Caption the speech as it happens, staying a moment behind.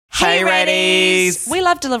Hey, Raddies! We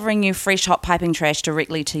love delivering you fresh, hot piping trash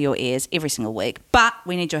directly to your ears every single week, but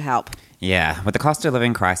we need your help. Yeah, with the cost of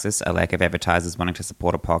living crisis, a lack of advertisers wanting to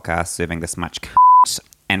support a podcast serving this much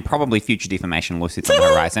and probably future defamation lawsuits on the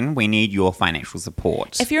horizon, we need your financial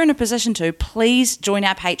support. If you're in a position to, please join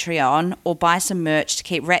our Patreon or buy some merch to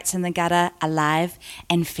keep Rats in the Gutter alive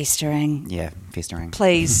and festering. Yeah, festering.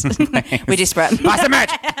 Please. We're desperate. Buy some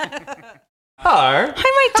merch! Hello. Hey,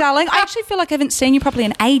 my darling. I actually feel like I haven't seen you properly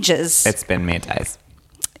in ages. It's been mere days.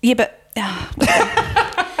 Yeah, but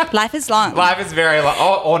life is long. Life is very long.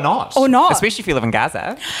 Or not. Or not. Especially if you live in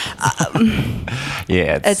Gaza.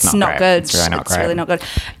 Yeah, it's not great. good. It's really not great. It's really not good.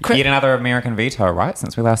 Yet another American veto, right,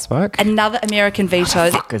 since we last spoke? Another American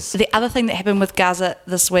veto. Fuckers. The other thing that happened with Gaza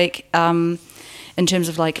this week, in terms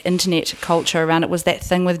of like internet culture around it, was that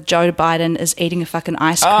thing with Joe Biden is eating a fucking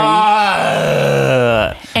ice cream.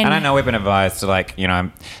 And I know we've been advised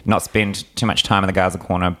to not spend too much time in the Gaza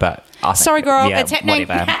corner, but sorry, girl, it's happening.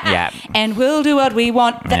 Whatever. Yeah, and we'll do what we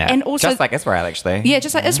want. And also, just like Israel, actually. Yeah,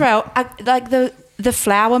 just like Israel. Like the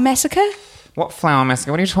flower massacre. What flower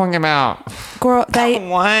massacre? What are you talking about? Girl,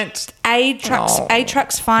 what? Aid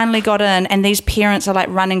trucks finally got in, and these parents are like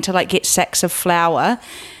running to like get sacks of flour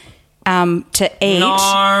to eat.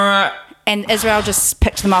 No. And Israel just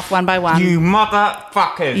picked them off one by one. You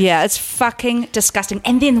motherfuckers. Yeah, it's fucking disgusting.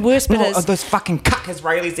 And then the worst bit is... those fucking cuck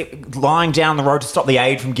Israelis that lying down the road to stop the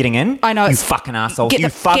aid from getting in. I know. You fucking assholes. You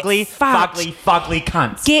fugly cunts.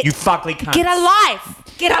 You fugly cunts. Get a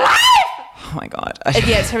life. Get a life. Oh, my God.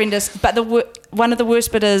 Yeah, it's horrendous. But one of the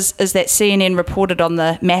worst bit is that CNN reported on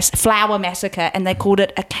the flower massacre, and they called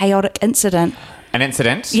it a chaotic incident. An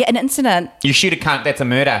incident? Yeah, an incident. You shoot a cunt, that's a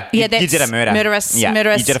murder. Yeah, you did a murder. Murderous. Yeah,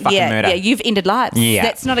 murderous. you did a fucking murder. Yeah, you've ended lives. Yeah.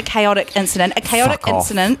 That's not a chaotic incident. A chaotic Fuck off.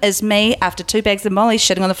 incident is me after 2 bags of Molly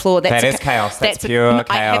shitting on the floor. That is chaos. That's pure chaos.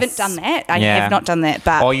 I haven't done that. I have not done that.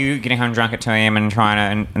 But or you getting home drunk at 2 a.m. and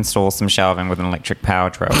trying to install some shelving with an electric power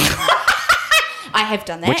drill. I have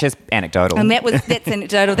done that. Which is anecdotal. And that's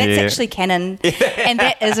anecdotal. That's actually canon. And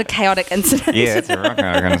that is a chaotic incident. Yeah, it's a real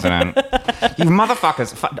chaotic incident. You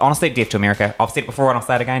motherfuckers. Honestly, death to America. I've said it before and I'll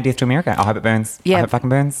say it again. Death to America. I hope it burns. Yeah. I hope it fucking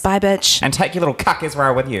burns. Bye, bitch. And take your little cuck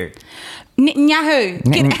Israel with you. Netanyahu.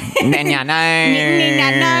 Netanyahu.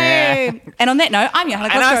 And on that note, I'm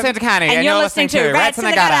Johanna And I'm Santa Carney. And you're listening to Rats in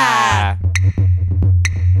the Gutter.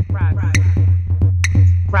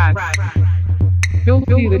 Rats.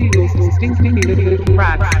 Filthy little stinking little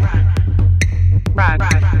rats. Rats.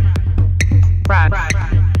 Rats.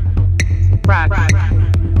 Rats.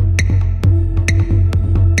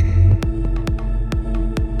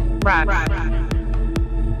 Rats.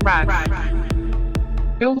 Rats.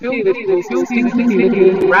 Filthy little stinking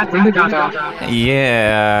little rats in the gutter.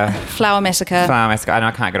 Yeah. Flower massacre. Flower massacre.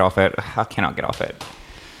 I can't get off it. I cannot get off it.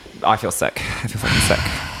 I feel sick. I feel fucking sick.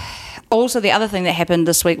 Also, the other thing that happened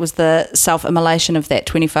this week was the self-immolation of that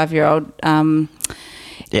 25-year-old...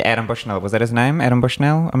 yeah, Adam Bushnell. Was that his name? Adam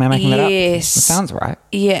Bushnell? Am I making that up? Yes. It sounds right.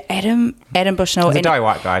 Yeah, Adam Bushnell. He's a doughy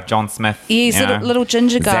white guy. John Smith. Yeah, he's a little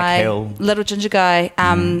ginger guy. Zach Hill. Little ginger guy.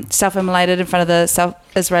 Self-immolated in front of the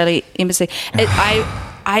Israeli embassy.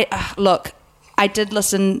 Look,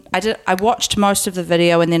 I watched most of the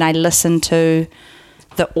video and then I listened to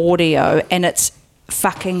the audio, and it's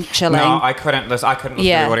fucking chilling. No, I couldn't listen to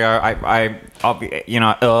the audio.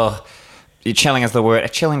 Ugh. Chilling is the word.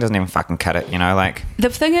 Chilling doesn't even fucking cut it, like... The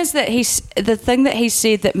thing is that the thing that he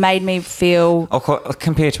said that made me feel...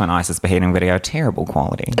 compared to an ISIS beheading video, terrible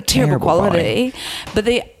quality. Terrible quality. But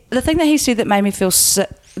the thing that he said that made me feel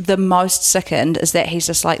the most sickened is that he's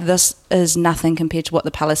just like, this is nothing compared to what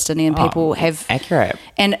the Palestinian people have... Accurate.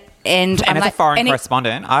 And I'm as like, a foreign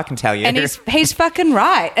correspondent, I can tell you. And he's fucking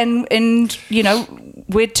right. And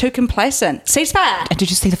we're too complacent. Ceasefire. And did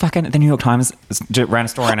you see the New York Times ran a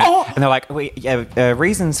story on it? And they're like,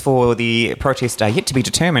 reasons for the protest are yet to be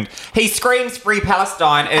determined. He screams free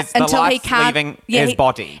Palestine as the life leaving his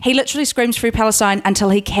body. He literally screams free Palestine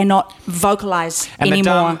until he cannot vocalise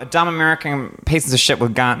anymore. The dumb American pieces of shit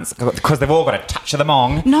with guns, because they've all got a touch of the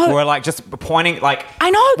mong, were like just pointing like...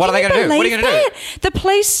 I know. What are they going to do? What are you going to do? The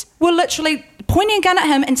police were literally pointing a gun at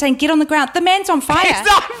him and saying, get on the ground. The man's on fire. He's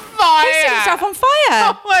on fire. He set himself on fire.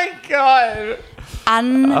 Oh my God.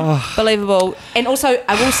 Unbelievable. And also,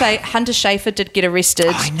 I will say, Hunter Schafer did get arrested.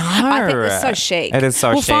 I know. I think that's so chic. It is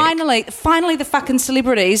so chic. Finally, the fucking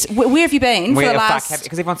celebrities. Where have you been for the last...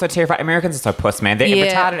 Because everyone's so terrified. Americans are so puss, man. They're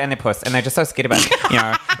retarded and they're puss. And they're just so scared about,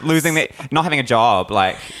 not having a job.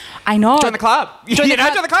 Like... I know. Join the club. Join the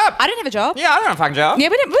club. I didn't have a job. Yeah, I don't have a fucking job. Yeah,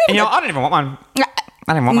 we didn't. I don't even want one.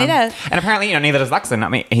 I didn't want one. Neither. And apparently, neither does Luxon. I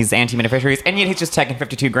mean, he's anti-beneficiaries, and yet he's just taking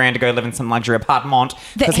 $52,000 to go live in some luxury apartment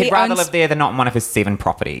because he'd rather live there than not in one of his 7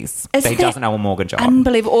 properties that he doesn't owe a mortgage on.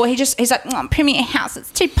 Unbelievable. Or he's like, Premier House,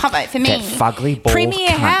 it's too povo for me. That fugly bald Premier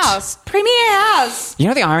cunt. House. You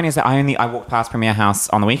know, the irony is that I walked past Premier House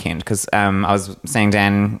on the weekend because I was seeing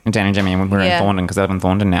Dan and Jimmy when we were in Thorndon, because I live in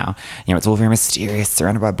Thorndon now. It's all very mysterious,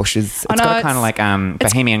 surrounded by bushes. It's got a kind of like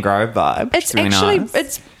Bohemian Grove vibe. It's really actually, nice.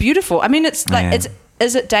 it's beautiful. I mean, it's like,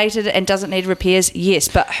 is it dated and doesn't need repairs? Yes,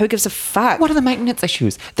 but who gives a fuck? What are the maintenance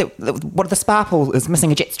issues? What are the spa pool is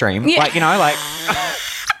missing a jet stream? Yeah.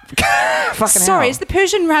 Fucking Sorry, hell. is the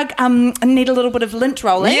Persian rug need a little bit of lint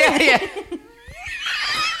rolling? Yeah.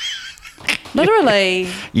 Literally.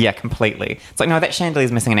 Yeah, completely. It's like, no, that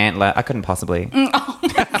chandelier's missing an antler. I couldn't possibly. Oh my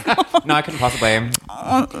God. No, I couldn't possibly.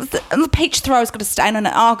 The peach throw's got a stain on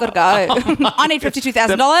it. Oh, I've got to go. I need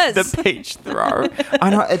 $52,000. The peach throw. I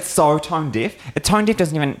know, it's so tone deaf. Tone deaf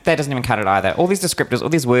doesn't even cut it either. All these descriptors, all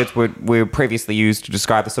these words were previously used to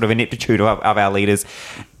describe the sort of ineptitude of our leaders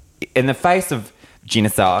in the face of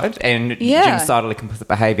genocide and genocidally complicit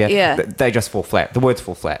behaviour. Yeah. They just fall flat. The words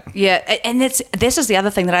fall flat. Yeah, and this is the other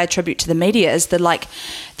thing that I attribute to the media is the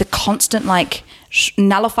constant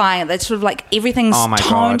nullifying. That's sort of like everything's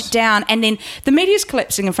toned down, and then the media's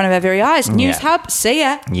collapsing in front of our very eyes. News Hub, see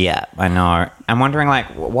ya. Yeah, I know. I'm wondering,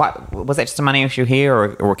 what was that just a money issue here,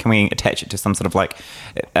 or can we attach it to some sort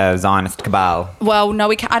of Zionist cabal? Well, no,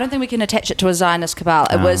 I don't think we can attach it to a Zionist cabal.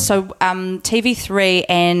 It was TV3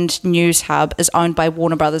 and News Hub is owned by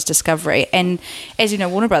Warner Brothers Discovery, and as you know,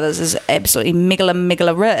 Warner Brothers is absolutely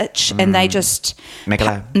megala rich, and they just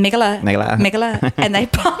megala, and they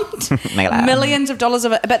pumped millions of dollars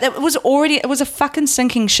of it, but it was a fucking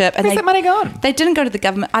sinking ship. And where's that money gone? They didn't go to the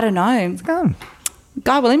government. I don't know. It's gone.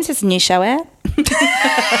 Guy Williams has a new show out.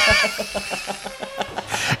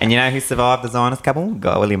 And you know who survived the Zionist couple?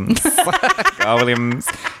 Guy Williams. Guy Williams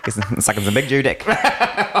is sucking some big Jew dick.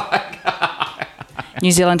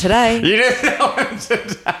 New Zealand Today. New Zealand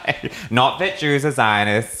Today. Not that Jews are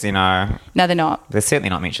Zionists, No, they're not. They're certainly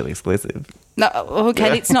not mutually exclusive. No, okay,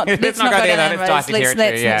 let's not go down that road.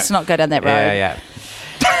 Let's not go down that road. Yeah.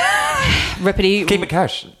 Rippity. Keep it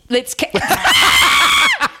kosher. Let's keep it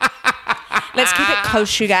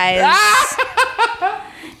kosher, guys.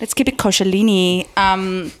 Let's keep it kosherlini.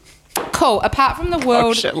 Cool. Apart from the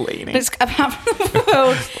world, apart from the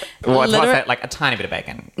world, what's that? Like a tiny bit of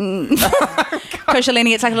bacon.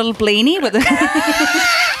 Kosherlini. It's like a little blini with, those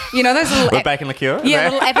little with bacon liqueur. Yeah,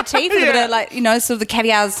 a little aperitif with a bit of sort of the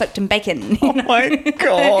caviar soaked in bacon. Oh my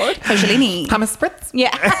God. Kosherlini. Hummus spritz.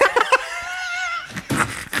 Yeah.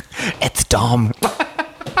 It's dumb.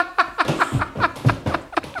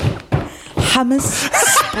 Hummus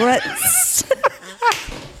spritz.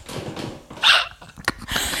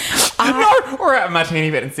 No, or a martini,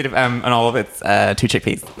 but instead of an olive, it's 2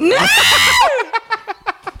 chickpeas. No!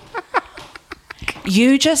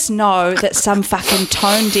 You just know that some fucking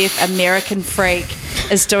tone-deaf American freak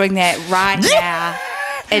is doing that right now.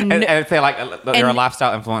 And if they're they're a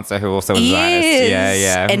lifestyle influencer who also is Zionist.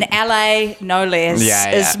 Yeah. In LA, no less.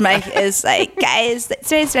 Is like, guys, that's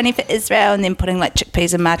very funny for Israel, and then putting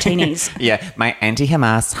chickpeas in martinis. Yeah, my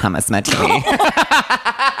anti-Hamas hummus martini.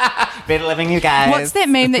 Better living, you guys. What's that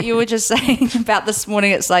meme that you were just saying about this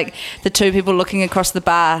morning? It's like the two people looking across the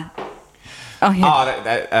bar. Oh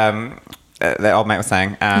yeah. That old mate was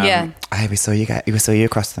saying, hey, we saw you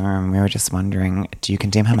across the room. We were just wondering, do you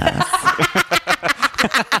condemn Hamas?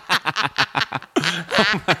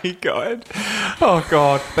 Oh my God. Oh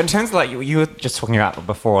God. But in terms of you were just talking about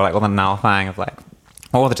before, all the nullifying of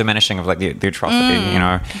all the diminishing of the atrocity,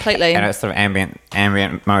 completely, and it's sort of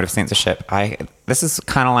ambient mode of censorship. This is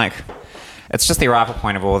kind of it's just the arrival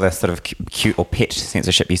point of all this sort of cute or pet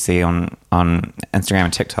censorship you see on Instagram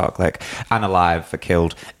and TikTok, unalive for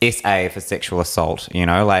killed, SA for sexual assault,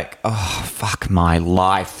 oh, fuck my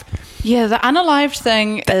life. Yeah, the unalived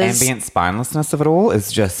thing is... ambient spinelessness of it all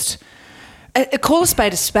is just... Call a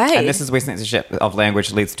spade a spade. And this is where censorship of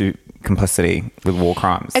language leads to complicity with war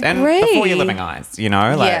crimes. Agreed. And before your living eyes,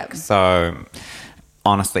 So,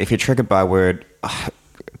 honestly, if you're triggered by a word...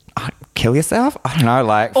 kill yourself? I don't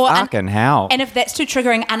know, fucking hell. And if that's too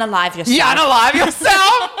triggering, unalive yourself. Yeah, unalive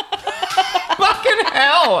yourself! Fucking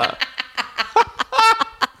hell!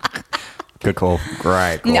 Good call.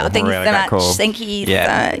 Great call. No, thank you so much. Call. Thank you.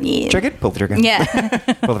 Yeah. Triggered? Pull the trigger. Yeah.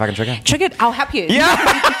 Pull the fucking trigger. Triggered? I'll help you. Yeah.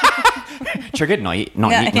 Triggered? Not yet.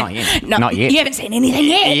 Not yet. You haven't seen anything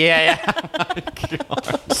yet. Yeah.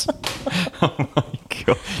 Oh my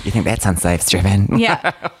God. You think that's unsafe, Striven?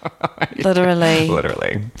 Yeah. Literally.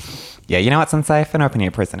 Yeah, you know what's unsafe? An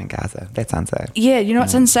open-air prison in Gaza. That's unsafe. Yeah, you know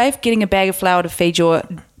what's unsafe? Getting a bag of flour to feed your,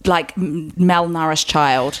 like, malnourished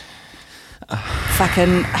child.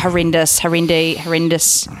 Fucking horrendous.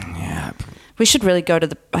 Yeah. We should really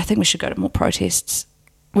I think we should go to more protests.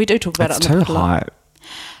 We do talk about It's it on the too pod a lot.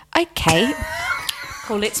 hot. Okay.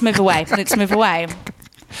 Cool, let's move away. Let's move swiftly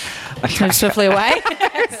away.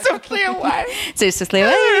 Swiftly away. Swiftly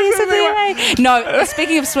away. No,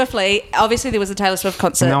 speaking of swiftly, obviously there was a Taylor Swift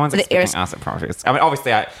concert. No one's The expecting us at protests. I mean,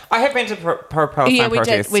 obviously, I have been to Palestine Yeah, we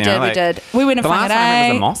protests. did. We did. We went to the last one I Whangarei.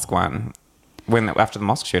 remember was the mosque one. After the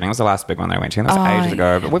mosque shooting, it was the last big one that I went to. And that was ages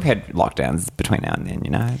ago. But we've had lockdowns between now and then,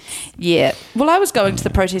 you know. Yeah. Well, I was going to the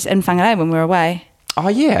protest in Whangarei when we were away. Oh,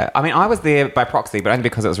 yeah. I mean, I was there by proxy, but only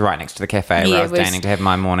because it was right next to the cafe where I was deigning to have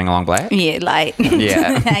my morning along black. Yeah, like.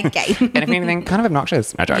 Yeah. Okay. And if anything, kind of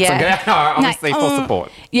obnoxious. No jokes. Yeah. No, obviously, full support.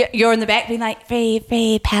 Yeah, you're in the back being like,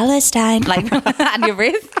 free Palestine. Like, under your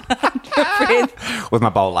breath. With my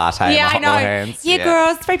bowl latte and my hot little hands. Yeah,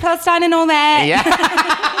 girls, free Palestine and all that.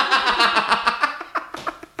 Yeah.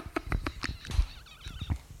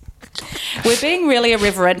 We're being really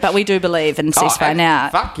irreverent, but we do believe in ceasefire now.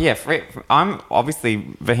 Fuck yeah. I'm obviously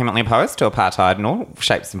vehemently opposed to apartheid in all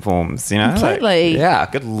shapes and forms, you know? Completely. Yeah,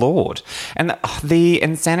 good Lord. And the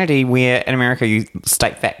insanity where in America you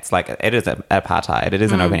state facts, like it is apartheid, it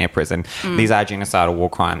is an open-air prison. These are genocidal war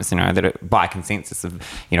crimes, you know, that are by consensus of,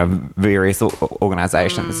 you know, various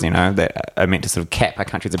organisations, you know, that are meant to sort of cap a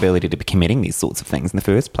country's ability to be committing these sorts of things in the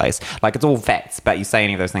first place. Like, it's all facts, but you say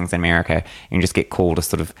any of those things in America and you just get called a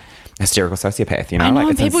sort of hysterical sociopath, you know? I know, like,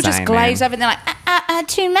 and it's people insane, just glaze man. over and they're like,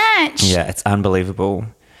 too much. Yeah, it's unbelievable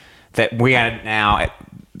that we are now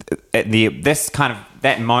at this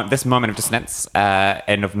moment of dissonance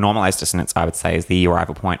and of normalised dissonance, I would say, is the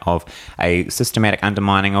arrival point of a systematic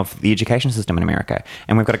undermining of the education system in America.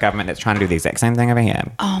 And we've got a government that's trying to do the exact same thing over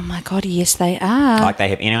here. Oh my God, yes, they are. Like, they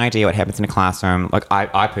have any idea what happens in a classroom. Like,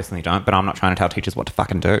 I personally don't, but I'm not trying to tell teachers what to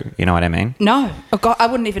fucking do. You know what I mean? No. Oh God, I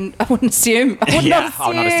wouldn't assume.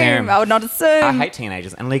 I would not assume. I hate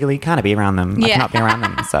teenagers, and legally can't be around them. I Yeah. cannot be around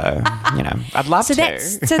them. So, you know, I'd love to.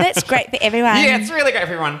 So that's great for everyone. Yeah, it's really great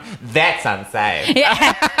for everyone. That's unsafe. Yeah.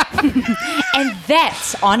 And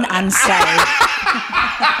that's on unsafe.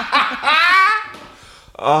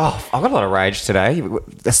 Oh, I've got a lot of rage today.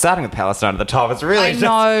 Starting with Palestine at the top, it's really I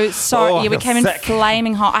know. Sorry, we came in sick.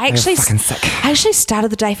 flaming hot. I actually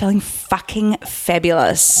started the day feeling fucking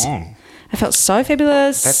fabulous. Mm. I felt so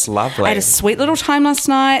fabulous. That's lovely. I had a sweet little time last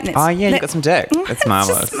night. Oh, yeah, you got some dick. It's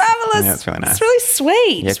marvellous. It's just marvellous. Yeah, it's really nice. It's really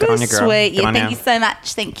sweet. Yeah, it's good really on you, girl. sweet. Good Yeah, on thank you. you so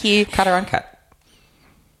much. Thank you. Cut or uncut?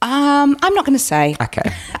 I'm not going to say. Okay.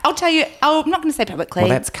 I'll tell you. I'm not going to say publicly. Well,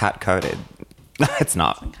 that's cut-coded. It's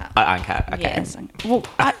not. Uncut. Uncut. Okay. Yes. Well,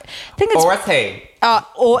 I think it's. Or is he?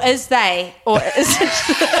 Or is they? Or is.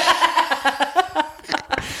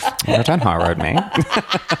 Well, don't high road me.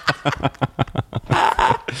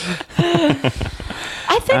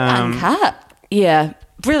 I think uncut. Yeah.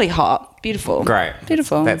 Really hot. Beautiful. Great.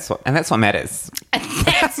 Beautiful. That's what matters. That's what matters.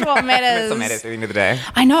 That's what matters at the end of the day.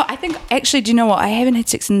 I know. I think actually, do you know what? I hadn't had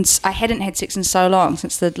sex in so long,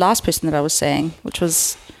 since the last person that I was seeing, which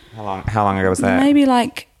was How long ago was that? maybe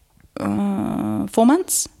like 4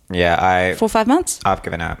 months, Yeah, 4 or 5 months I've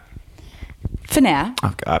given up. for now.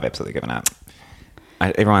 I've absolutely given up.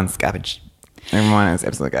 Everyone's garbage. Everyone is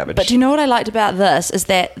absolute garbage. But do you know what I liked about this is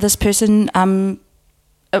that this person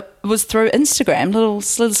was through Instagram, little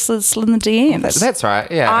slid in the DMs. That's right.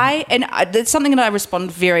 Yeah. It's something that I respond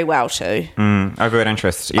very well to. Overt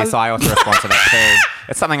interest. Yes, I also respond to that too.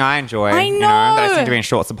 It's something I enjoy. I You know, that I know. seem to be in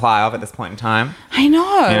short supply of at this point in time. I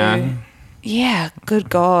know. Yeah. Yeah. Good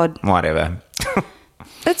God. Whatever.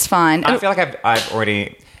 That's fine. I feel like I've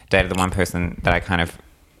already dated the one person that I kind of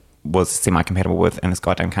was semi-compatible with in this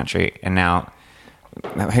goddamn country, and now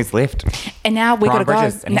who's left? And now we got Brian to go.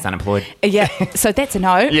 Bridges, and he's unemployed. Yeah, so that's a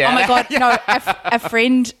no. Yeah. Oh my God, no!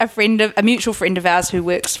 A mutual friend of ours who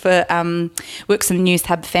works in the News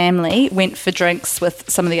Hub family went for drinks with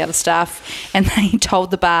some of the other staff, and they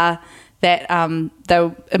told the bar that they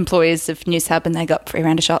were employees of News Hub and they got free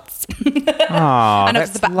round of shots. Oh, I know,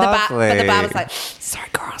 that's 'cause lovely. but the bar was like, "Sorry,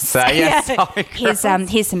 girls. So, yeah, sorry, girls.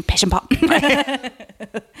 Here's some passion pop,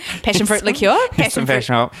 passion fruit liqueur, Here's some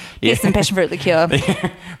passion fruit. Here's some passion fruit liqueur."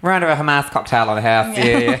 Round of a Hamas cocktail on the house.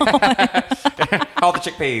 Yeah. Hold the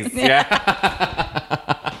chickpeas. Yeah.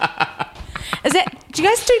 Is that? Do you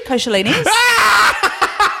guys do koshalinis?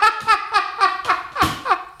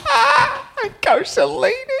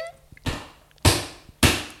 Koshallini.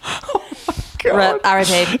 God.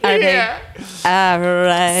 R.I.P. Yeah.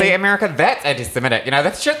 R.I.P. See, America, that's anti-Semitic. You know,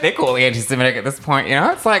 that's shit they're calling anti-Semitic at this point. You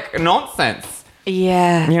know, it's like nonsense.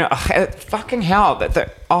 Yeah. You know, fucking hell. Again,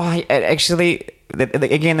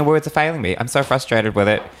 the words are failing me. I'm so frustrated with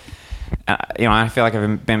it. You know, I feel like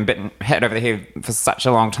I've been hit over the head for such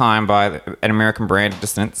a long time by an American brand of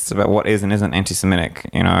dissonance about what is and isn't anti-Semitic,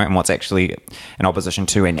 you know, and what's actually in opposition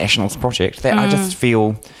to a nationalist project. That I just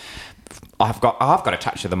feel I've got a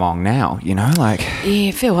touch of the Hmong now, you know, like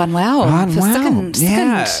feel unwell. Unwell.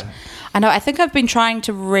 Yeah. I know. I think I've been trying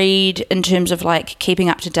to read in terms of like keeping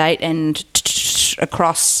up to date and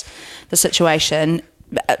across the situation.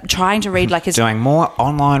 Trying to read like his... Doing more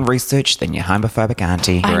online research than your homophobic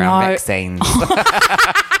auntie around vaccines. Oh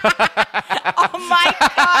my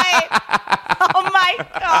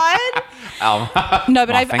God. No,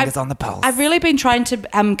 but fingers on the pulse. I've really been trying to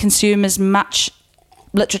consume as much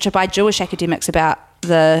literature by Jewish academics about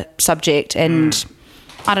the subject, and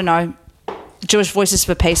I don't know, Jewish Voices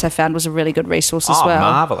for Peace I found was a really good resource as well.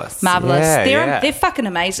 Marvellous. Yeah, they're fucking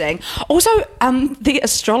amazing. Also, the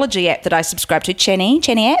astrology app that I subscribe to, Chenny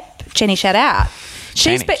app. Chenny, shout out.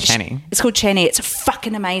 Chenny. It's called Chenny. It's a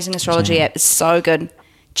fucking amazing astrology app. It's so good.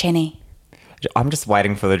 Chenny. I'm just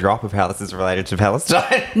waiting for the drop of how this is related to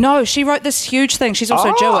Palestine. No, she wrote this huge thing. She's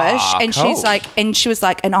also Jewish, and cool. she was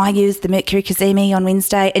like, and I used the Mercury Kazemi on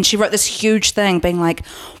Wednesday, and she wrote this huge thing, being like,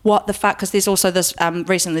 what the fuck? Because there's also this.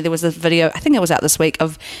 Recently, there was a video. I think it was out this week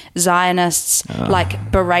of Zionists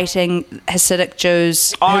like berating Hasidic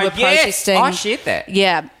Jews who were protesting. I shared that.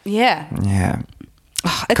 Yeah.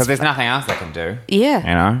 Because there's nothing else they can do. Yeah,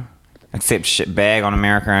 you know. Except bag on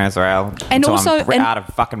America and Israel. And also... I'm out of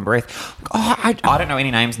fucking breath. Oh, I don't know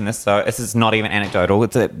any names in this, so this is not even anecdotal.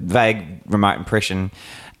 It's a vague, remote impression,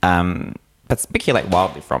 but speculate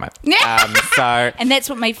wildly from it. And that's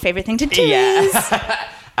what my favourite thing to do is.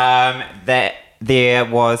 That there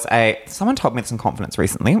was someone told me this in confidence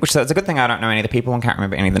recently, which is a good thing I don't know any of the people and can't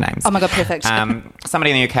remember any of the names. Oh my God, perfect.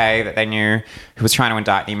 Somebody in the UK that they knew who was trying to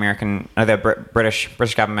indict the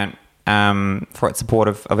British government for its support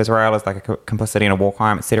of Israel as like a complicity in a war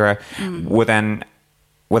crime, etc. Within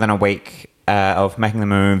a week of making the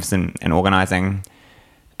moves and organising,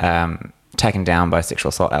 taken down by sexual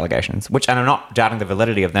assault allegations, which, and I'm not doubting the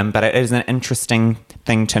validity of them, but it is an interesting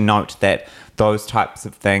thing to note that those types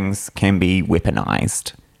of things can be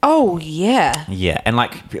weaponized. Oh, yeah. Yeah, and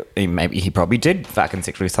like maybe he probably did fucking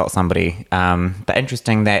sexually assault somebody, but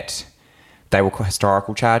interesting that they were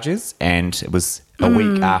historical charges, and it was a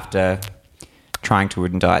week after trying to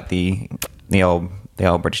indict the old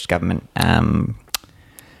British government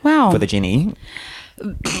for the Jenny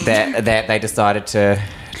that they decided to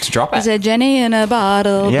drop it. Is a Jenny in a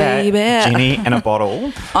bottle, baby? Jenny in a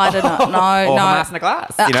bottle. I don't know. Or Hamas in a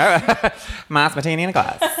glass, you know? Hamas martini in a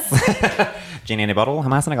glass. Jenny in a bottle,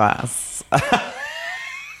 Hamas in a glass.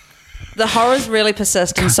 The horrors really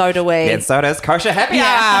persist, and so do we. Yeah, and so does Kosher Happy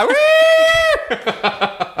Hour.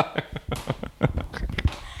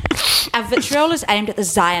 Our vitriol is aimed at the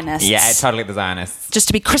Zionists. Yeah, totally at the Zionists. Just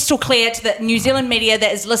to be crystal clear to the New Zealand media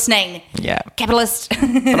that is listening. Yeah. Capitalist.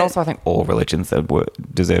 But also I think all religions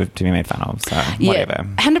deserve to be made fun of, so whatever.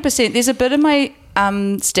 100%. There's a bit of my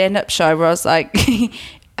stand-up show where I was like...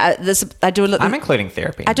 I'm including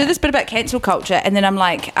therapy. I do this bit about cancel culture, and then I'm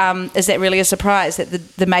like, is that really a surprise that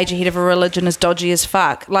the major head of a religion is dodgy as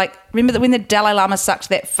fuck? Like, remember that when the Dalai Lama sucked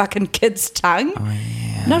that fucking kid's tongue? Oh,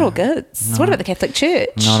 yeah. Not all good. What about the Catholic Church?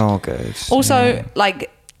 Not all good. Also, like...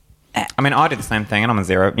 I mean, I did the same thing, and I'm a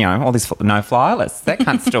zero, you know, all these no-fly lists. That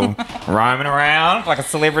cunt's still roaming around like a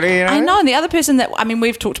celebrity, you know? I know, and the other person that... I mean,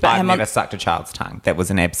 we've talked about him... I've never sucked a child's tongue. That was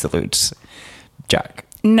an absolute joke.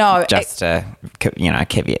 No, just to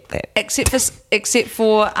caveat that. Except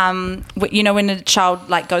for you know, when a child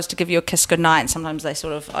like goes to give you a kiss goodnight, and sometimes they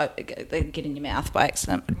sort of they get in your mouth by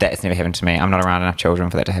accident. That's never happened to me. I'm not around enough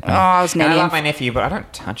children for that to happen. Oh, I was nannying. I love my nephew, but I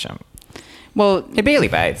don't touch him. Well, he barely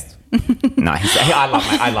bathes. No,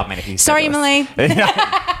 I love my nephew. Sorry, Emily.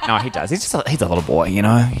 No, he does. He's a little boy, you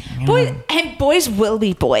know. Boys will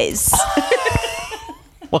be boys.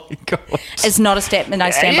 Oh my God. It's not a statement I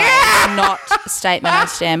stand by. It's not a statement I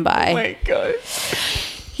stand by. Oh my God.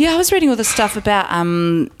 Yeah, I was reading all this stuff about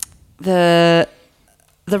the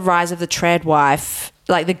rise of the trad wife,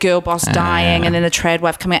 like the girl boss dying and then the trad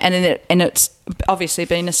wife coming out, and it's obviously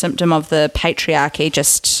been a symptom of the patriarchy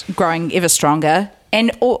just growing ever stronger.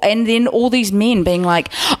 And then all these men being like,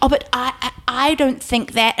 oh, but I don't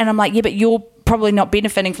think that. And I'm like, yeah, but you're probably not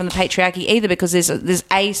benefiting from the patriarchy either, because there's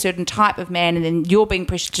a certain type of man, and then you're being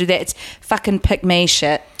pressured to do that. It's fucking pick me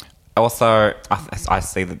shit. Also, I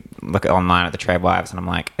see that look at online at the trad wives, and I'm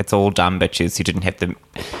like, it's all dumb bitches who didn't have the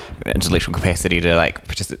intellectual capacity to like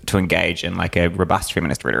to engage in like a robust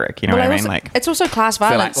feminist rhetoric. You know what I mean? Also, Like, it's also class they're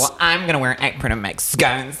violence. like, well, I'm gonna wear an apron and make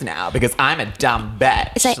scones now because I'm a dumb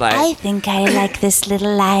bitch. It's like, I think I like this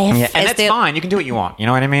little life. Yeah, and that's fine. You can do what you want. You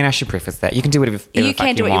know what I mean? I should preface that. You can do whatever You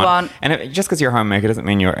can do what you want. And just because you're a homemaker doesn't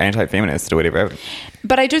mean you're anti-feminist or whatever.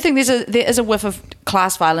 But I do think there is a whiff of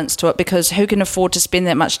class violence to it, because who can afford to spend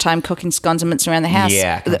that much time cooking scones and mince around the house?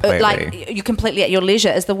 Yeah, completely. Like, you're completely at your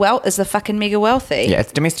leisure. Is the fucking mega wealthy? Yeah,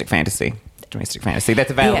 it's domestic fantasy. Domestic fantasy.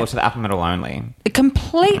 That's available to the upper middle only.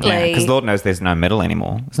 Completely. Because Lord knows there's no middle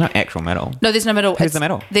anymore. There's no actual middle. No, there's no middle. Who's the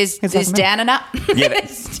middle? There's Who's the down and up. Yeah,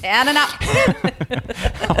 there's down and up.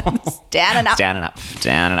 Down and up. Down and up.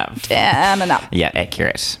 Down and up. Down and up. Yeah,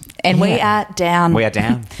 accurate. And we are down. We are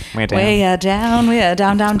down. We are down. We are down. We are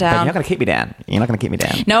down, down, But down. you're not going to keep me down. You're not going to keep me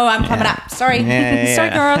down. No, I'm coming up. Sorry. Yeah.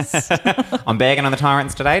 Sorry, girls. I'm bagging on the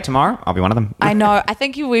tyrants today. Tomorrow, I'll be one of them. I know. I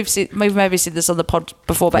think we've maybe said this on the pod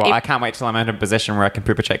before, but Well, I can't wait till I'm in a position where I can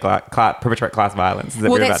perpetrate class violence. Is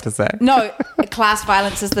that what you're about to say? No, class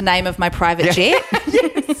violence is the name of my private jet.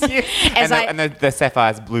 Yes. And the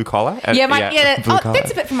Sapphire's blue collar. Blue collar.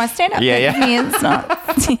 that's a bit from my stand-up. Yeah, yeah. It's not.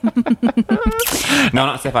 No,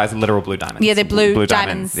 not Sapphire's, literal blue diamonds. Yeah, they're blue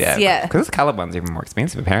diamonds. Yeah. Because the coloured ones are even more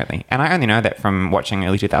expensive, apparently. And I only know that from watching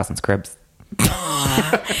early 2000s Cribs.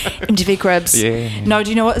 MTV Cribs. Yeah. No, do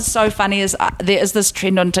you know what is so funny is there is this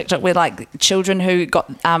trend on TikTok where like children who got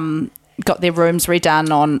their rooms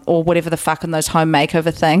redone on or whatever the fuck on those home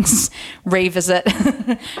makeover things revisit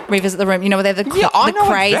the room. You know, where they have the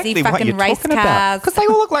crazy fucking race cars. Because they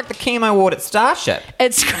all look like the chemo ward at Starship.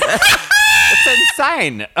 It's It's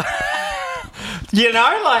insane. You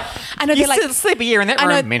know, like, I know, you they're like, sleep a year in that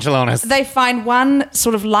room, mental illness. They find one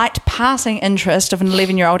sort of light passing interest of an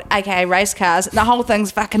 11-year-old, aka race cars. The whole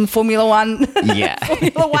thing's fucking Formula One. Yeah.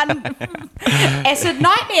 Formula One acid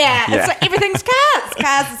nightmare. Yeah. It's like everything's cars.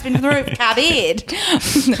 Cars suspended on the roof, car bed,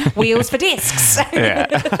 wheels for desks. Yeah.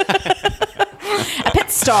 A pit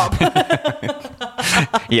stop.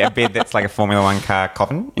 Yeah, a bed that's like a Formula One car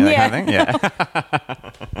coffin. You know, that kind of thing. Yeah.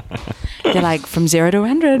 They're like from 0 to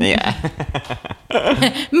 100. Yeah.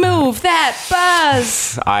 Move that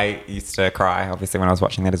buzz. I used to cry, obviously, when I was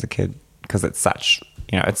watching that as a kid, because it's such,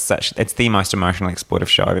 it's the most emotionally exploitive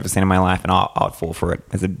show I've ever seen in my life, and I'd fall for it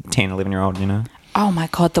as a 10, 11-year-old, you know. Oh my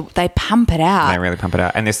God, they pump it out. They really pump it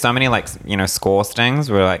out. And there's so many, like, score stings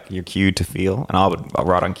where, like, you're cued to feel, and I'll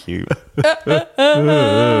write on cue.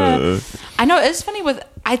 I know, it's funny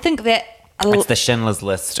I think that... It's the Schindler's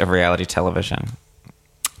List of reality television.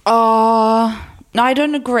 Oh, no, I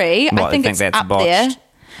don't agree. What, I think it's that's up botched? there.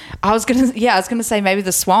 I was gonna say maybe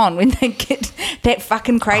the Swan, when they get that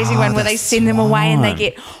fucking crazy one where they send them away and they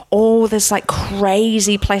get all this like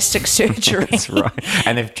crazy plastic surgery. That's right.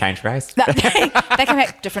 And they've changed race. they come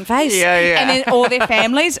out different face. Yeah, yeah. And then all their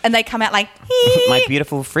families, and they come out like My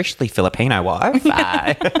beautiful, freshly Filipino wife.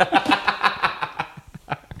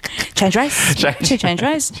 change race. Change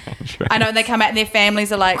race. I know, and they come out and their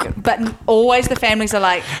families are like, but always the families are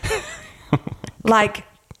like,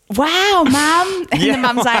 wow, mum. And the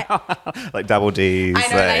mum's like double D's. I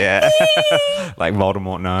know, like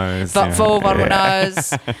Voldemort nose. But full Voldemort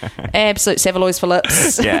nose. Absolute Savaloys for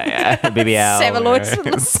lips. Yeah. BBL. Savaloys for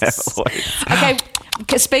lips.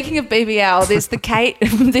 Okay, speaking of BBL, there's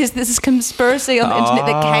there's this conspiracy on the internet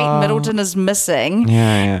that Kate Middleton is missing.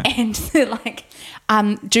 Yeah. And they're like,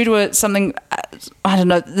 due to something, I don't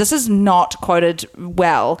know, this is not quoted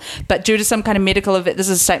well, but due to some kind of medical event, this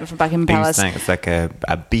is a statement from Buckingham Palace. Saying it's like a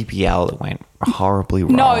BBL that went horribly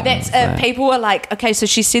wrong. No, that's people are like, okay, so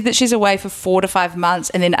she said that she's away for 4 to 5 months,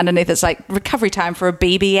 and then underneath it's like recovery time for a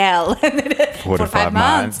BBL. 4 to 5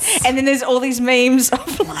 months. And then there's all these memes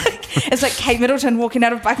of like, it's like Kate Middleton walking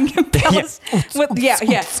out of Buckingham Palace with, with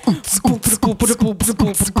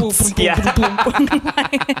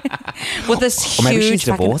this Or maybe huge she's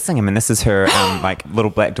divorcing him, and this is her like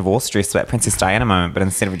little black divorce dress about Princess Diana moment, but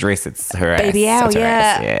instead of a dress, it's her BBL, ass. It's her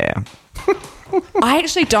ass. yeah. I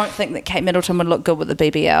actually don't think that Kate Middleton would look good with the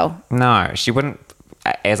BBL. No, she wouldn't.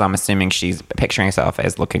 As I'm assuming, she's picturing herself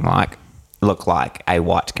as look like a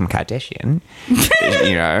white Kim Kardashian.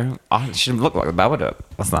 She would look like the Babadook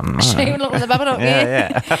or something. She would look like the Babadook.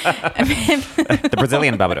 Yeah. The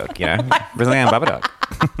Brazilian Babadook, Brazilian Babadook.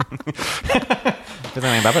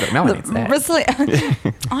 Brazilian Babadook. No one needs that.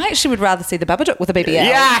 I actually would rather see the Babadook with a BBL.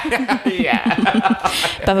 Yeah.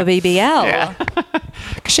 Baba BBL. Yeah.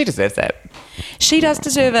 Because she deserves that. She does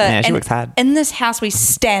deserve it. Yeah, she And works hard. In this house, we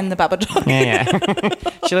stand the Babadook. Yeah.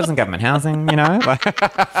 She lives in government housing, you know. Like,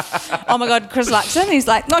 Oh my God, Chris Luxon. He's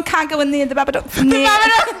like, no, I can't go in there. The Babadook's in there.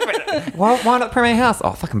 why not Premier House?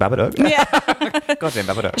 Oh, fucking Babadook. Yeah. Goddamn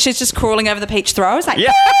Babadook. She's just crawling over the peach throws. Like,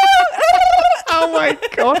 Yeah. Oh my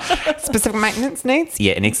God. Specific maintenance needs?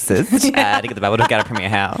 Yeah, an exorcist. To get the Babadook out of Premier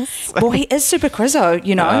House. well, he is super Crizzo,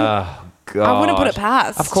 you know. Oh, God. I wouldn't put it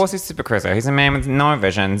past. Of course he's super Crizzo. He's a man with no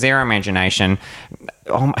vision, zero imagination.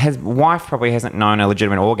 His wife probably hasn't known a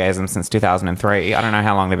legitimate orgasm since 2003. I don't know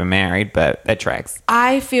how long they've been married, but it tracks.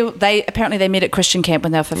 I feel they met at Christian camp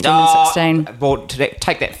when they were 15 and 16. Well,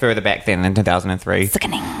 take that further back then in 2003.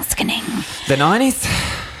 Sickening. The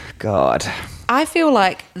 90s? God. I feel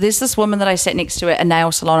like there's this woman that I sat next to at a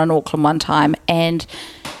nail salon in Auckland one time, and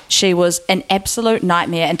she was an absolute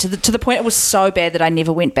nightmare, and to the point it was so bad that I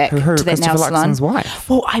never went back to that nail salon. Luxon's wife?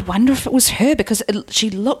 Well, I wonder if it was her, because she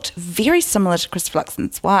looked very similar to Christopher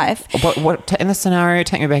Luxon's wife. What in the scenario?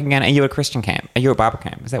 Take me back again. Are you at a Christian camp? Are you at barber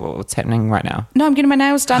camp? Is that what's happening right now? No, I'm getting my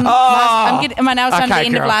nails done. I'm getting my nails done at the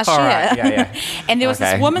end of last year. Right. Yeah. And there was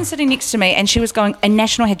this woman sitting next to me, and she was going, and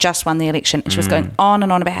National had just won the election, and she was going on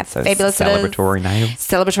and on about how fabulous it is. Celebratory nails.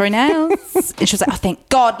 Celebratory nails. And she was like, oh, thank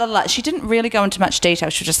God. Blah, blah, blah. She didn't really go into much detail.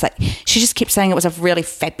 She just kept saying it was a really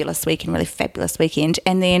fabulous weekend.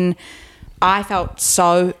 And then I felt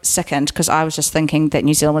so sickened, because I was just thinking that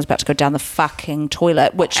New Zealand was about to go down the fucking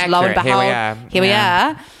toilet, which lo and behold, here we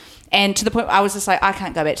are. And to the point I was just like, I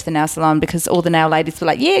can't go back to the nail salon, because all the nail ladies were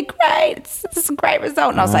like, yeah, great, this is a great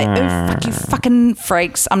result. And I was like, oh, fuck you fucking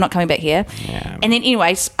freaks, I'm not coming back here. Yeah. And then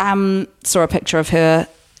anyways, saw a picture of her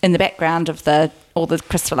in the background of all the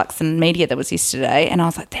Christopher Luxon media that was yesterday, and I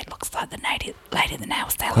was like, that looks like the lady in the nail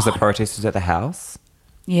salon. Was it protesters at the house?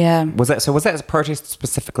 Yeah. Was that a protest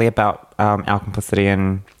specifically about our complicity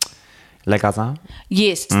in Le Gazin?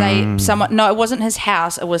 Yes. No, it wasn't his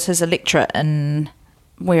house, it was his electorate in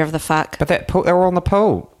wherever the fuck. But they were on the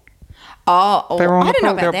pool. Oh, they were on I the didn't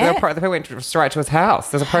pool. know about that. They went straight to his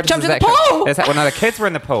house. There's a protest. Jumped in the pool? No, the kids were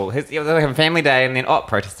in the pool. They were having family day, and then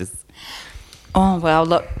protesters. Oh, well,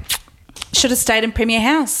 look. Should have stayed in Premier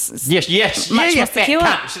House. Yes. Much more fat secure.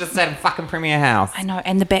 cunt. Should have stayed in fucking Premier House. I know,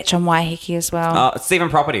 and the batch on Waiheke as well. 7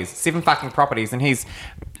 fucking properties, and he's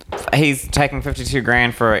taking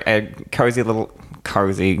 $52,000 for a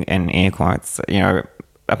cozy in air quotes,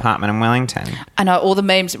 apartment in Wellington. I know, all the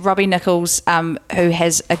memes. Robbie Nichols, who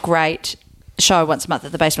has a great show once a month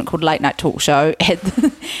at the basement called Late Night Talk Show,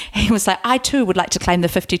 he was like, I too would like to claim the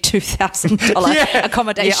 $52,000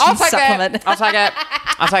 accommodation supplement. I'll take it.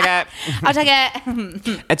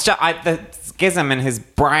 It's just the schism in his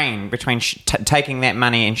brain between taking that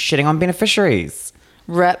money and shitting on beneficiaries.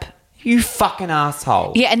 Rip. You fucking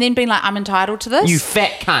asshole. Yeah, and then being like, I'm entitled to this. You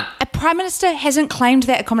fat cunt. A Prime Minister hasn't claimed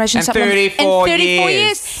that accommodation supplement in 34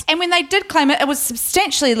 years. And when they did claim it, it was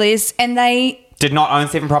substantially less, and they did not own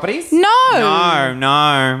 7 properties? No. And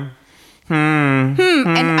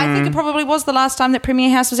I think it probably was the last time that Premier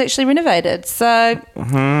House was actually renovated. So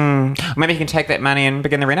maybe he can take that money and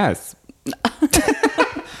begin the renos.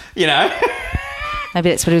 Maybe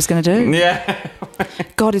that's what he was going to do. Yeah.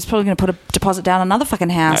 God, he's probably going to put a deposit down on another fucking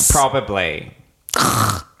house. Probably.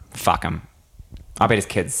 Fuck him. I bet his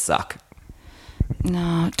kids suck.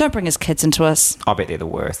 No, don't bring his kids into us. I bet they're the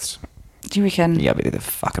worst. Do you reckon? Yeah, I bet they're the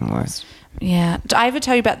fucking worst. Yeah. Did I ever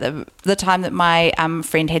tell you about the time that my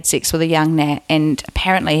friend had sex with a young nat, and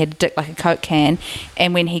apparently he had a dick like a Coke can,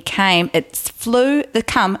 and when he came, the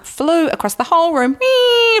cum flew across the whole room,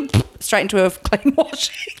 straight into a clean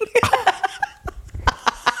washing.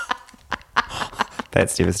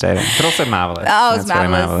 That's devastating, but also marvellous. Oh, it was really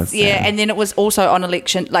marvellous. Yeah, and then it was also on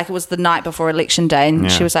election, like it was the night before election day, and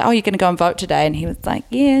she was like, oh, you're going to go and vote today? And he was like,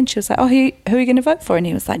 yeah. And she was like, oh, who are you going to vote for? And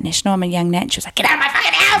he was like, National, I'm a young nat. And she was like, get out of my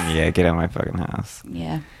fucking house. Yeah, get out of my fucking house.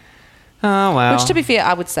 Yeah. Oh, well. Which, to be fair,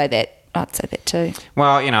 I would say that. I'd say that too.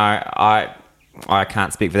 Well, I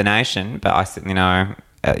can't speak for the nation, but I certainly know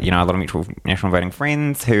a lot of national voting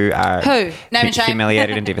friends who are Name and shame.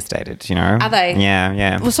 humiliated and devastated, Are they?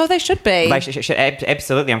 Yeah. Well, so they should be. They should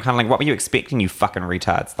absolutely. I'm kind of like, what were you expecting, you fucking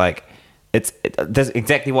retards? Like, this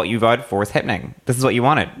exactly what you voted for is happening. This is what you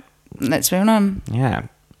wanted. Let's move on. Yeah.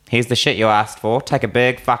 Here's the shit you asked for. Take a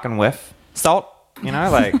big fucking whiff. Salt,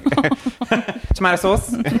 like tomato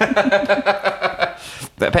sauce.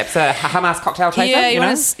 Perhaps a Hamas cocktail taster. Yeah, you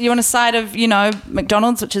want a side of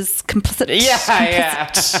McDonald's, which is complicit.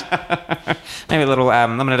 Yeah. Maybe a little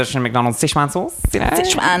limited edition McDonald's Szechuan sauce.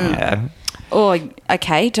 Szechuan. Yeah. Oh,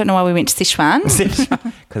 okay. Don't know why we went to Szechuan.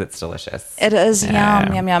 Because it's delicious. It is.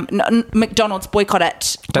 Yeah. Yum. No, McDonald's, boycott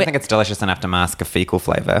it. Don't think it's delicious enough to mask a fecal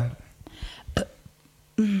flavour.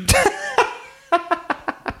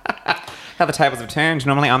 how the tables have turned.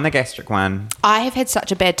 Normally I'm the gastric one. I have had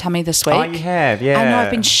such a bad tummy this week. Oh, you have, yeah. I know, I've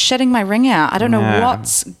been shitting my ring out. I don't know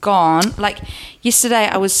what's gone. Like yesterday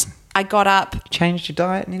I got up. Changed your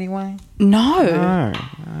diet in any way? No.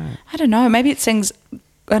 I don't know. Maybe it's things.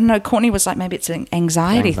 I don't know. Courtney was like, maybe it's an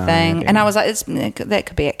anxiety thing. And I was like, that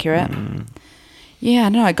could be accurate. Yeah,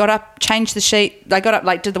 no, I got up, changed the sheet. I got up,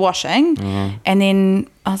 like, did the washing. And then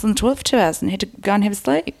I was on the toilet for 2 hours and had to go and have a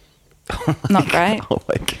sleep. Not great. Oh,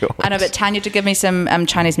 my God. I know, but Tanya did give me some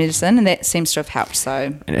Chinese medicine and that seems to have helped.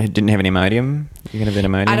 So And it didn't have any Imodium? You going to have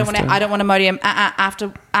Imodium? I don't want Imodium.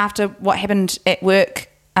 After what happened at work,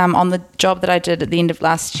 on the job that I did at the end of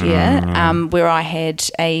last year, where I had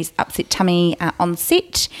a upset tummy on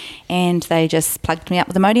set, and they just plugged me up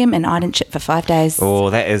with Imodium, and I didn't shit for 5 days. Oh,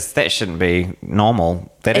 that shouldn't be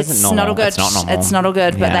normal. That isn't normal. Not all good. It's not normal. It's not all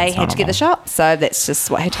good, but Yeah, they it's had not to get the normal. shot, so that's just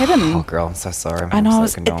what had to happen. Oh, girl, I'm so sorry. I know. I'm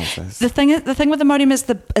so condolences. The thing with Imodium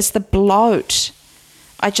is the bloat.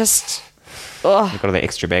 I just, You've got all the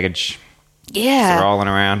extra baggage yeah. rolling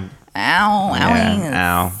around. Ow,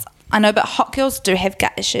 Yeah, ow. I know, but hot girls do have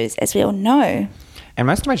gut issues, as we all know. And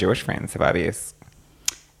most of my Jewish friends have IBS.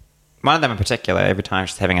 One of them in particular, every time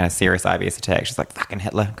she's having a serious IBS attack, she's like, fucking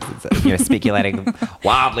Hitler. Because it's, speculating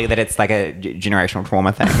wildly that it's like a generational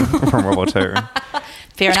trauma thing from World War II.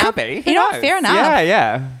 Fair Which enough. could be. You know, Who knows? fair enough.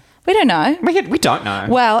 Yeah. We don't know. We don't know.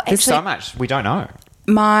 Well, There's so actually- much we don't know.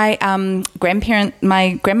 My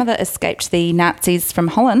my grandmother escaped the Nazis from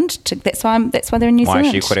Holland. That's why they're in New Why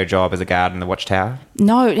Zealand. she quit her job as a guard in the watchtower?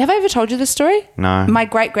 No, have I ever told you this story? No. My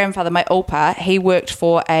great grandfather, my Opa, he worked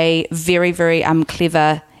for a very very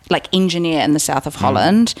clever engineer in the south of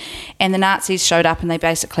Holland, and the Nazis showed up and they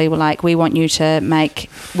basically were like, "We want you to make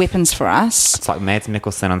weapons for us." It's like Mads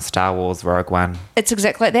Mikkelsen on Star Wars Rogue One It's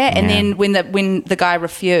exactly like that. And Yeah. then when the guy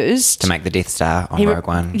refused to make the Death Star on Rogue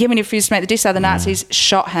One. Yeah, when he refused to make the Death Star, the Nazis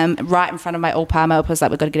shot him right in front of my Opa. My Opa was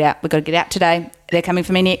like, "We've got to get out. We've got to get out today. They're coming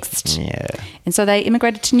for me next." Yeah. And so they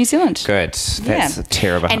immigrated to New Zealand. Good. That's Yeah.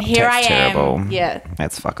 terrible. And here That's I am. terrible. Yeah.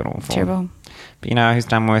 That's fucking awful. Terrible. But you know who's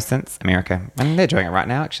done worse since? America. And they're doing it right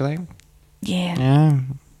now, actually. Yeah. Yeah.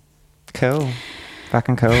 Cool.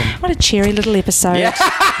 Fucking cool. What a cheery little episode. Yeah.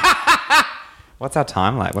 What's our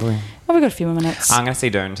time like? What are we? Well, we've got a few more minutes. I'm going to see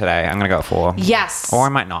Dune today. I'm going to go at 4. Yes. Or I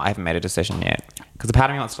might not. I haven't made a decision yet. Because a part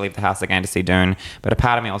of me wants to leave the house again to see Dune, but a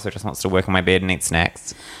part of me also just wants to work on my bed and eat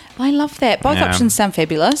snacks. I love that. Both Yeah. options sound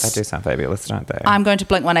fabulous. They do sound fabulous, don't they? I'm going to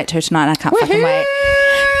Blink 182 tonight and I can't fucking Woohoo! wait.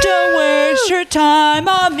 Don't waste your time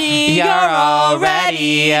on me. You're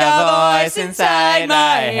already a voice inside my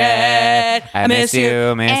head. I miss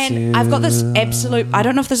you, miss and you. I've got this absolute, I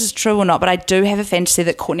don't know if this is true or not, but I do have a fantasy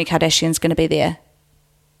that Kourtney Kardashian's going to be there.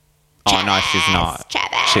 Oh, no, she's not.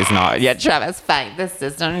 She's not. Yeah, Travis, fake the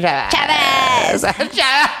system, Travis. Travis.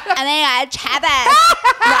 Travis. And then Travis.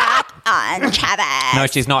 Rock on Travis. No,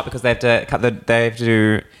 she's not because they have to cut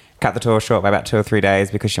the tour short by about 2 or 3 days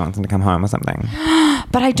because she wants them to come home or something.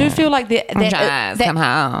 But I do feel like Travis, come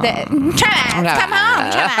home. Travis, come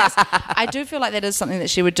home, Travis. I do feel like that is something that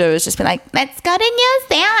she would do, is just be like, let's go to New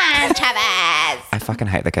Zealand, Travis. I fucking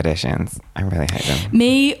hate the Kardashians. I really hate them.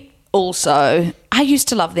 Me also. I used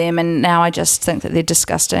to love them and now I just think that they're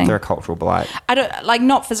disgusting. They're a cultural blight. I don't,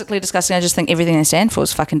 not physically disgusting, I just think everything they stand for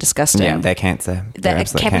is fucking disgusting. Yeah, they're cancer. They're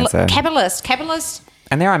absolute cancer. Capitalist.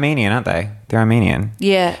 And they're Armenian, aren't they? They're Armenian.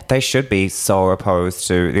 Yeah. They should be so opposed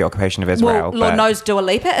to the occupation of Israel. Well, Lord knows Dua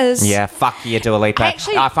Lipa is. Yeah, fuck yeah, Dua Lipa.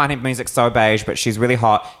 Actually- I find her music so beige, but she's really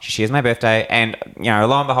hot. She shares my birthday, and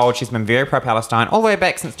lo and behold, she's been very pro-Palestine all the way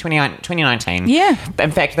back since 2019. Yeah.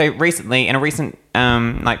 In fact, they recently, in a recent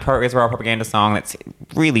pro-Israel propaganda song that's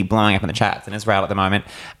really blowing up in the charts in Israel at the moment,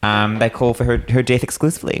 they call for her death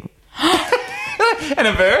exclusively. In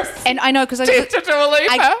a verse. And I know because Death to Dua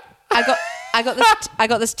Lipa. I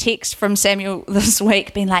got this text from Samuel this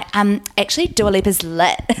week being like, actually Dua Lipa's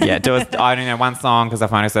lit. Yeah, I don't know one song because I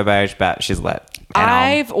find her so beige, but she's lit. And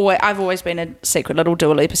I've always been a secret little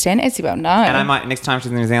Dua Lipa stan, as you well know. And I might, next time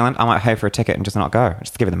she's in New Zealand, I might pay for a ticket and just not go.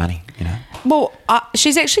 Just give her the money, Well,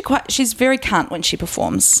 she's actually she's very cunt when she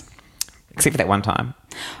performs. Except for that one time.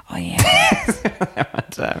 Oh, yeah. That one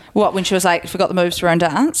time. What, when she was like, forgot the moves for her own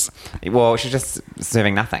dance? Well, she's just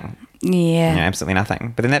serving nothing. Yeah. Absolutely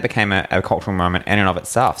nothing. But then that became a cultural moment in and of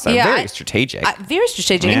itself. So very strategic. Very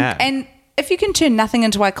strategic. Yeah. And if you can turn nothing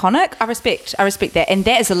into iconic, I respect that. And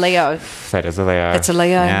that is a Leo. That is a Leo. It's a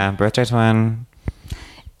Leo. Yeah, birthday twin.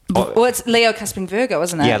 Well, it's Leo cusping Virgo,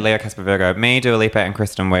 isn't it? Yeah, Leo Casper Virgo. Me, Dua Lipa, and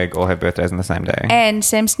Kristen Wiig all have birthdays on the same day. And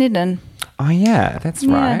Sam Snedden. Oh, yeah, that's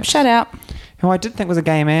Yeah, right. shout out. Who I did think was a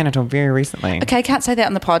gay man until very recently. Okay, can't say that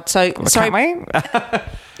on the pod. So, Well, sorry. can't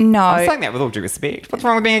we? No. I'm saying that with all due respect. What's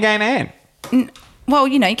wrong with being a gay man? Well,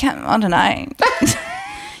 you can't, I don't know.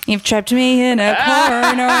 You've trapped me in a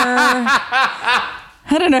corner.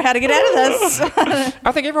 I don't know how to get out of this.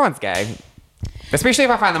 I think everyone's gay. Especially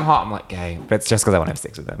if I find them hot, I'm like, gay. But it's just because I want to have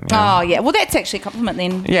sex with them. You know? Oh, yeah. Well, that's actually a compliment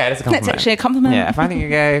then. Yeah, it is a compliment. That's actually a compliment. Yeah, if I think you're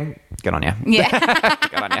gay, good on you. Yeah.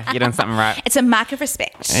 Good on you. You're doing something right. It's a mark of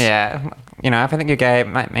respect. Yeah. If I think you're gay, it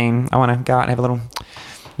might mean I want to go out and have a little,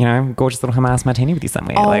 gorgeous little Hamas martini with you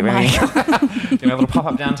somewhere. Oh, like, my maybe, do a little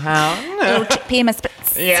pop-up downtown. A little chickpea in my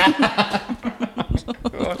spits. Yeah.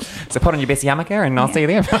 So put on your best yarmulke and I'll see you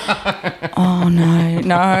there. Oh, no.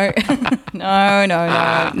 No.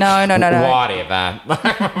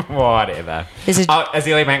 Whatever.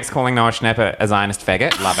 Azealia Banks calling Noah Schnapp a Zionist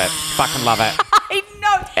faggot. Love it. Fucking love it. I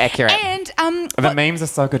know. Accurate. And the memes are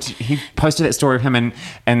so good. He posted that story of him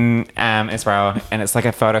in Israel, and it's like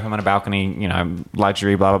a photo of him on a balcony,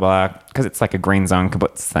 luxury, blah, blah, blah, because it's like a green zone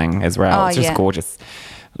kibbutz thing, Israel. It's just gorgeous.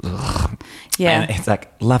 Ugh. Yeah. And it's like,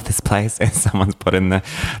 love this place. And someone's put in the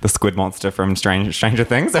squid monster from Stranger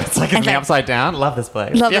Things. So it's like in the upside down. Love this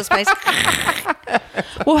place. Love this place.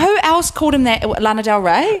 Well, who else called him that? Lana Del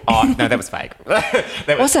Rey? Oh, no, that was fake.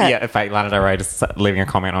 Was it? Yeah, fake. Lana Del Rey just leaving a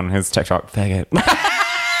comment on his TikTok. Faggot.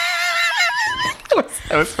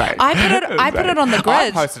 It was fake. I put it on the grid.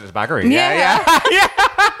 I posted it as buggery. Yeah.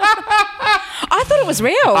 I thought it was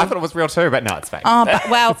real. I thought it was real too, but no, it's fake. Oh, but,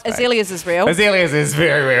 well, Azalea's is real. Azalea's is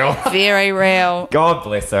very real. Very real. God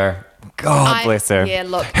bless her. God bless her. Yeah,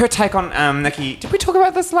 look. Her take on Nikki. Did we talk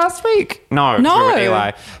about this last week? No. We were with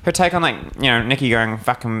Eli. Her take on Nikki going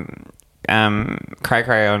fucking cray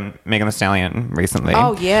cray on Megan Thee Stallion recently.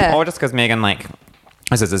 Oh yeah. Or just because Megan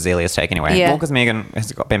this is Azalea's take anyway. Yeah. Well, because Megan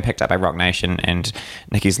has been picked up by Rock Nation and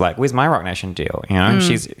Nikki's like, where's my Rock Nation deal?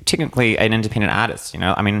 She's technically an independent artist,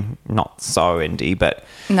 I mean, not so indie, but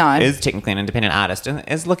is technically an independent artist and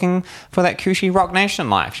is looking for that cushy Rock Nation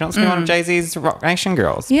life. She wants to be one of Jay-Z's Rock Nation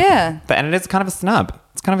girls. Yeah. And it is kind of a snub.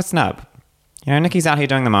 It's kind of a snub. Nikki's out here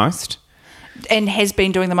doing the most. And has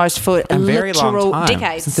been doing the most for a very literal long time.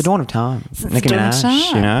 decades. Since the dawn of time. Nicki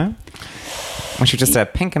Minaj, when she was just a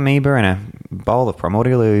pink amoeba in a bowl of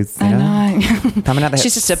primordial ooze. I know. Coming out the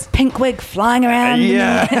She's just a pink wig flying around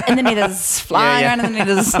in the netters. Flying around in the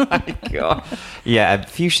netters. Oh my God. Yeah, a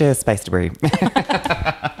fuchsia space debris.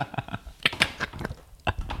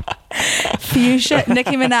 Fuchsia.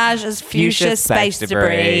 Nicki Minaj is fuchsia space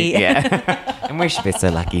debris. Yeah. And we should be so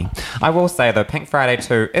lucky. I will say, though, Pink Friday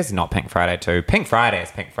 2 is not Pink Friday 2. Pink Friday is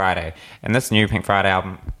Pink Friday. And this new Pink Friday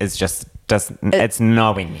album is just... it's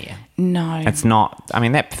nowhere near. No. It's not. I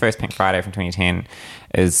mean, that first Pink Friday from 2010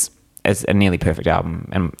 is a nearly perfect album.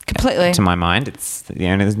 And completely. To my mind, it's,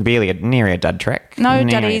 there's barely near a dud track. No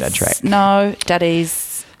duddies. No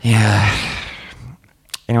duddies. Yeah.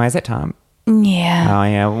 Anyway, is that time? Yeah. Oh,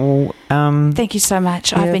 yeah. Well, thank you so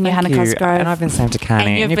much. I've been Johanna Cosgrove. And I've been Sam Takani.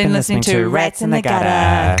 And you've been listening to Rats in the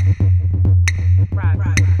Gutter.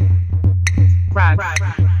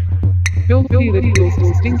 Filthy little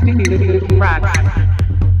stinky little rat.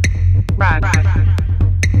 Rat.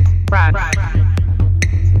 Rat. Rat.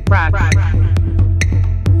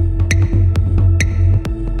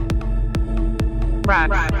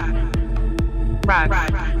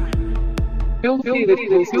 Rat. Filthy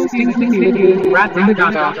little stinky little rat in the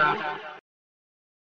gutter.